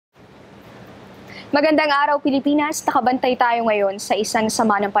Magandang araw Pilipinas, nakabantay tayo ngayon sa isang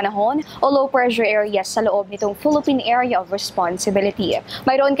sama ng panahon o low pressure area sa loob nitong Philippine Area of Responsibility.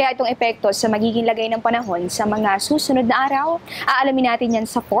 Mayroon kaya itong epekto sa magiging lagay ng panahon sa mga susunod na araw? Aalamin natin yan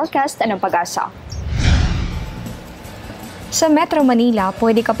sa forecast ng Pag-asa. Sa Metro Manila,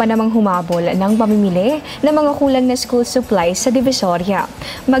 pwede ka pa namang humabol ng pamimili ng mga kulang na school supplies sa Divisoria.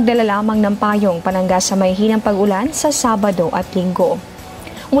 Magdala lamang ng payong panangga sa may hinang pag-ulan sa Sabado at Linggo.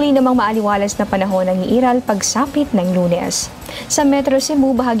 Muli namang maaliwalas na panahon ang iiral pagsapit ng Lunes. Sa Metro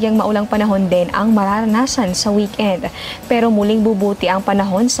Cebu, bahagyang maulang panahon din ang mararanasan sa weekend. Pero muling bubuti ang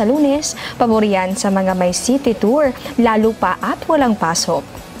panahon sa Lunes, paboriyan sa mga may city tour, lalo pa at walang pasok.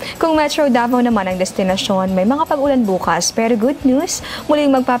 Kung Metro Davao naman ang destinasyon, may mga pag-ulan bukas pero good news,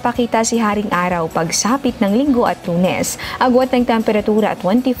 muling magpapakita si Haring Araw pagsapit ng Linggo at Lunes. Agwat ng temperatura at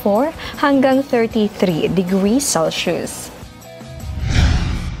 24 hanggang 33 degrees Celsius.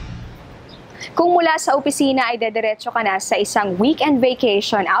 Kung mula sa opisina ay dediretso ka na sa isang weekend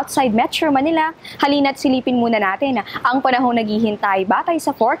vacation outside Metro Manila, halina't silipin muna natin ang panahong naghihintay batay sa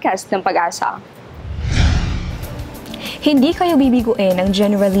forecast ng Pag-asa. Hindi kayo bibiguin ng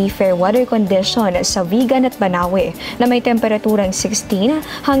generally fair weather condition sa Vigan at Banawe na may temperaturang 16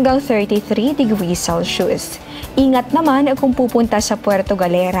 hanggang 33 degrees Celsius. Ingat naman kung pupunta sa Puerto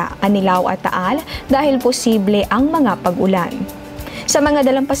Galera, Anilao at Taal dahil posible ang mga pag-ulan. Sa mga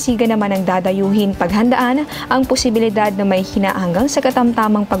dalampasigan naman ang dadayuhin paghandaan ang posibilidad na may hina hanggang sa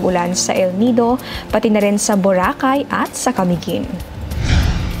katamtamang pag-ulan sa El Nido, pati na rin sa Boracay at sa Camiguin.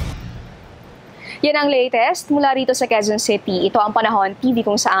 Yan ang latest mula rito sa Quezon City. Ito ang Panahon TV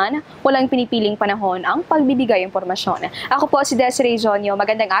kung saan walang pinipiling panahon ang pagbibigay impormasyon. Ako po si DZRH News.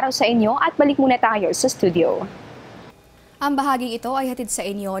 Magandang araw sa inyo at balik muna tayo sa studio. Ang bahaging ito ay hatid sa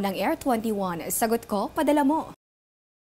inyo ng Air 21. Sagot ko, padala mo.